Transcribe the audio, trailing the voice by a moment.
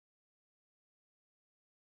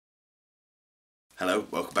Hello,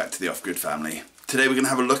 welcome back to the Off-Grid family. Today we're going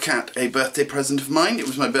to have a look at a birthday present of mine. It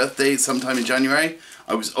was my birthday sometime in January.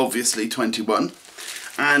 I was obviously 21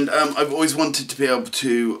 and I've always wanted to be able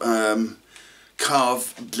to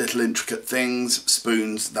carve little intricate things,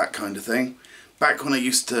 spoons, that kind of thing. Back when I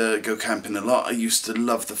used to go camping a lot, I used to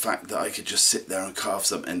love the fact that I could just sit there and carve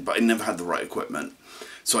something, but I never had the right equipment.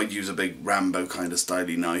 So I'd use a big Rambo kind of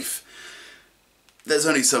styly knife. There's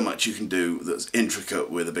only so much you can do that's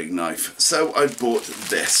intricate with a big knife. So I bought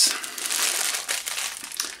this.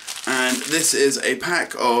 And this is a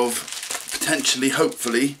pack of potentially,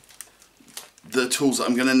 hopefully, the tools that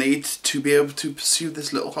I'm going to need to be able to pursue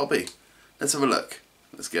this little hobby. Let's have a look.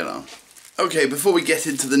 Let's get on. Okay, before we get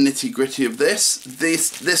into the nitty gritty of this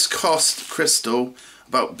cost Crystal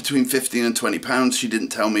about between 15 and 20 pounds. She didn't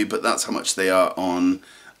tell me, but that's how much they are on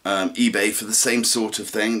eBay for the same sort of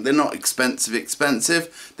thing. They're not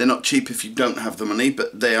expensive. They're not cheap if you don't have the money,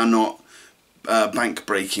 but they are not bank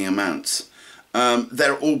breaking amounts.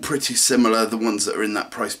 They're all pretty similar, the ones that are in that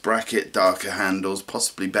price bracket, darker handles,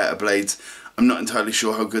 possibly better blades. I'm not entirely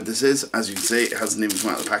sure how good this is. As you can see, it hasn't even come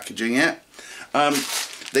out of the packaging yet.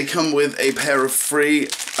 They come with a pair of free,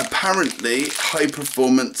 apparently high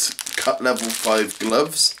performance cut level 5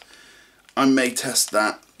 gloves. I may test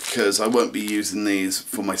that because I won't be using these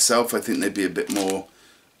for myself. I think they'd be a bit more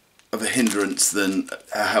of a hindrance than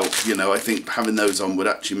a help. You know, I think having those on would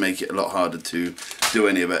actually make it a lot harder to do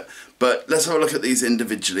any of it. But let's have a look at these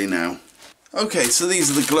individually now. Okay, so these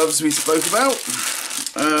are the gloves we spoke about.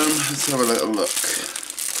 Let's have a little look.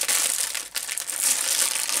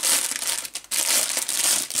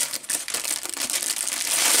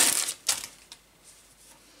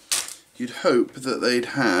 You'd hope that they'd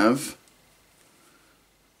have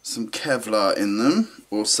some Kevlar in them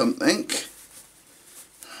or something.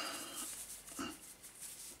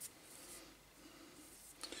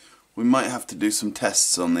 We might have to do some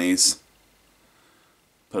tests on these.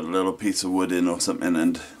 Put a little piece of wood in or something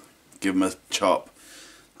and give them a chop.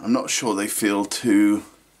 I'm not sure they feel too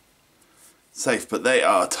safe, but they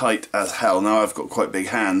are tight as hell. Now I've got quite big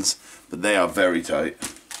hands, but they are very tight.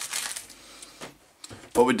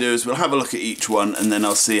 What we do is we'll have a look at each one and then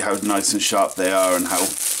I'll see how nice and sharp they are and how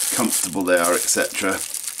comfortable they are, etc.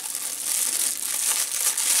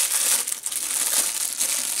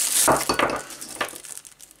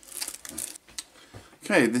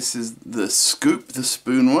 Okay, this is the scoop, the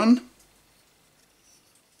spoon one.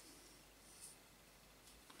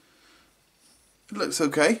 It looks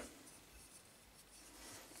okay.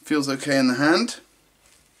 Feels okay in the hand.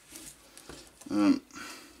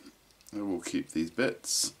 I will keep these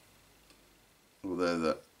bits, although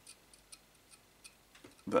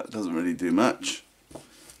that doesn't really do much.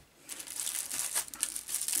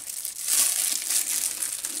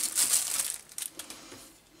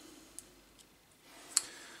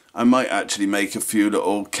 I might actually make a few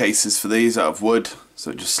little cases for these out of wood,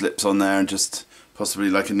 so it just slips on there and just possibly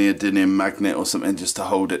like a neodymium magnet or something just to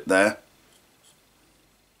hold it there.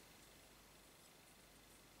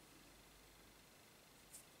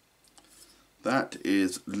 That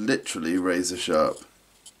is literally razor sharp.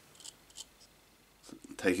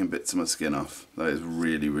 Taking bits of my skin off. That is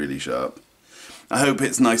really, really sharp. I hope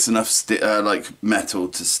it's nice enough like metal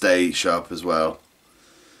to stay sharp as well.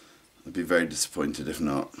 I'd be very disappointed if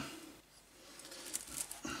not.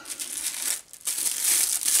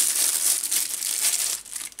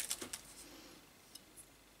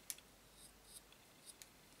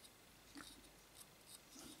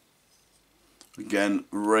 Again,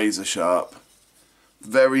 razor sharp.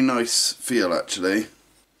 Very nice feel actually.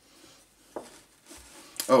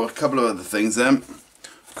 Oh, a couple of other things then.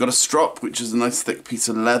 We've got a strop, which is a nice thick piece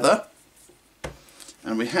of leather.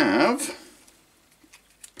 And we have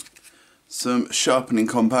some sharpening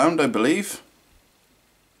compound, I believe.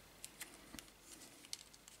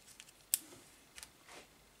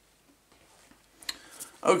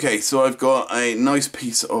 Okay, so I've got a nice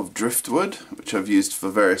piece of driftwood, which I've used for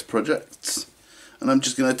various projects. And I'm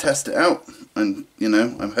just going to test it out. And, you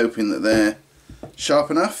know, I'm hoping that they're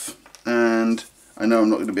sharp enough. And I know I'm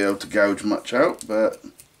not going to be able to gouge much out, but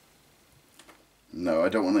no, I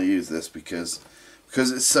don't want to use this because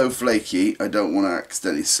it's so flaky. I don't want to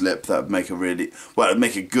accidentally slip. That would make a really, well, it'd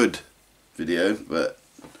make a good video, but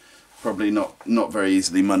probably not very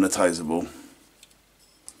easily monetizable.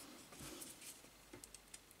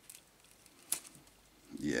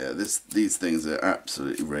 Yeah, these things are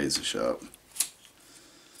absolutely razor sharp.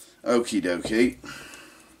 Okie dokie.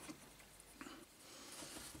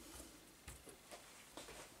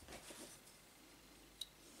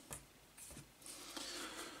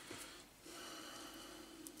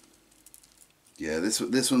 Yeah,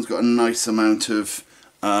 this one's got a nice amount of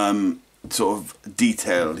sort of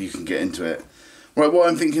detail you can get into it. Right, what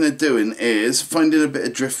I'm thinking of doing is finding a bit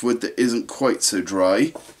of driftwood that isn't quite so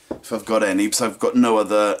dry, if I've got any, because I've got no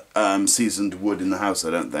other seasoned wood in the house, I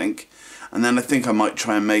don't think. And then I think I might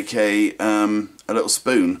try and make a little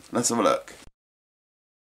spoon. Let's have a look.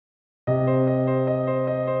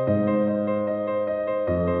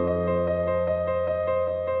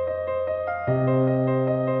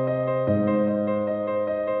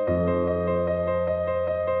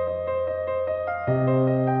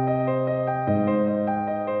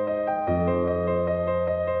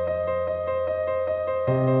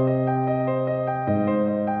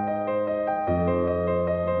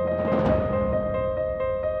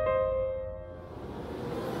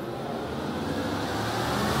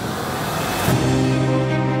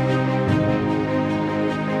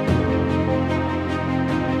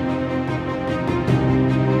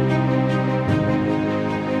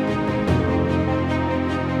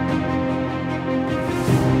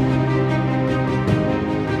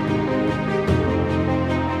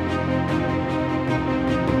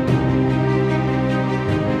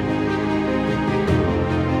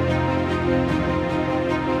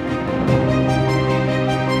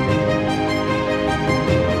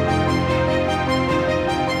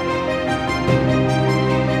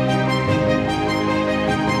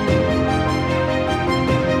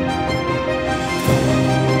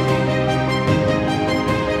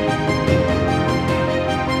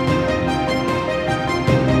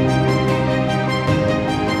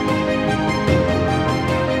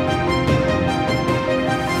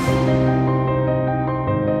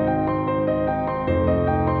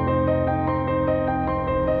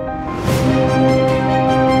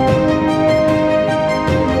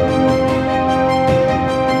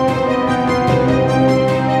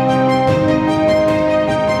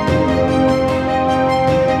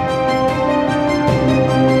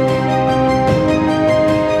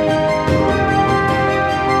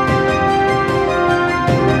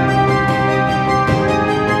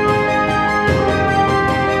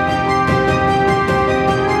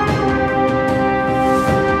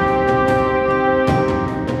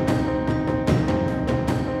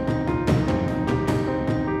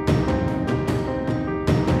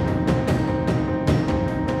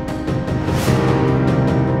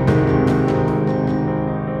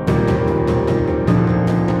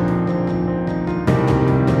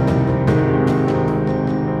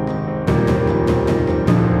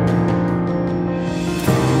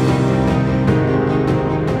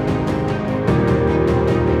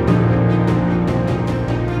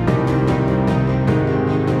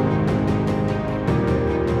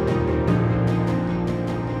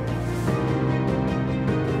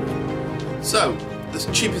 So,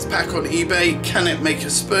 the cheapest pack on eBay, can it make a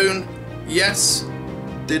spoon? Yes.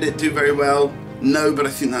 Did it do very well? No, but I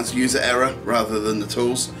think that's user error rather than the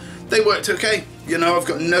tools. They worked okay. You know, I've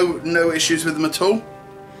got no issues with them at all.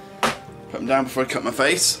 Put them down before I cut my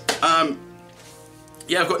face.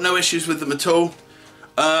 Yeah, I've got no issues with them at all.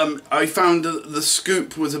 I found the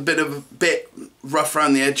scoop was a bit rough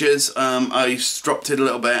around the edges. I stropped it a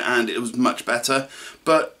little bit and it was much better.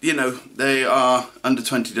 But, you know, they are under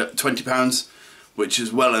 £20, which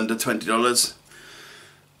is well under $20.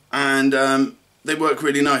 And they work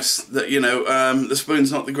really nice. That, you know, the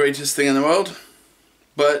spoon's not the greatest thing in the world,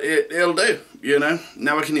 but it'll do, you know.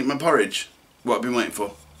 Now I can eat my porridge, what I've been waiting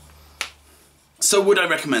for. So would I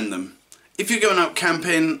recommend them? If you're going out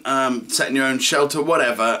camping, setting your own shelter,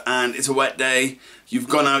 whatever, and it's a wet day, you've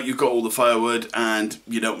gone out, you've got all the firewood, and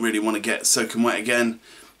you don't really want to get soaking wet again,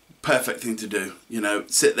 perfect thing to do. You know,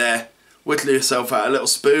 sit there, whittle yourself out a little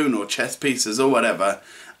spoon or chess pieces or whatever,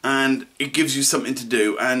 and it gives you something to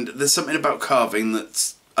do. And there's something about carving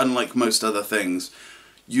that's unlike most other things.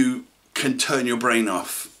 You can turn your brain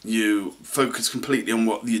off. You focus completely on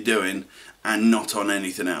what you're doing and not on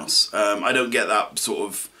anything else. I don't get that sort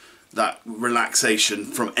of relaxation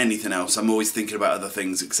from anything else. I'm always thinking about other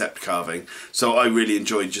things except carving. So I really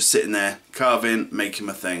enjoyed just sitting there, carving, making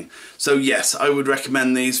my thing. So yes, I would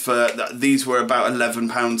recommend these. These were about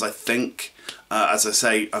 £11, I think. As I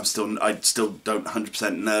say, I still don't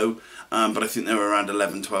 100% know, but I think they were around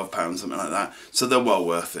 £11, £12, something like that. So they're well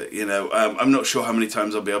worth it, you know. I'm not sure how many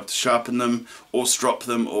times I'll be able to sharpen them or strop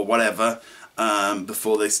them or whatever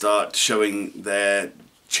before they start showing their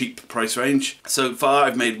cheap price range. So far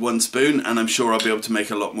I've made one spoon, and I'm sure I'll be able to make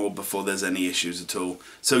a lot more before there's any issues at all.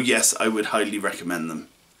 So yes, I would highly recommend them.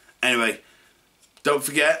 Anyway, don't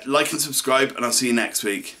forget, like and subscribe, and I'll see you next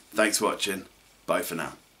week. Thanks for watching. Bye for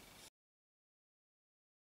now.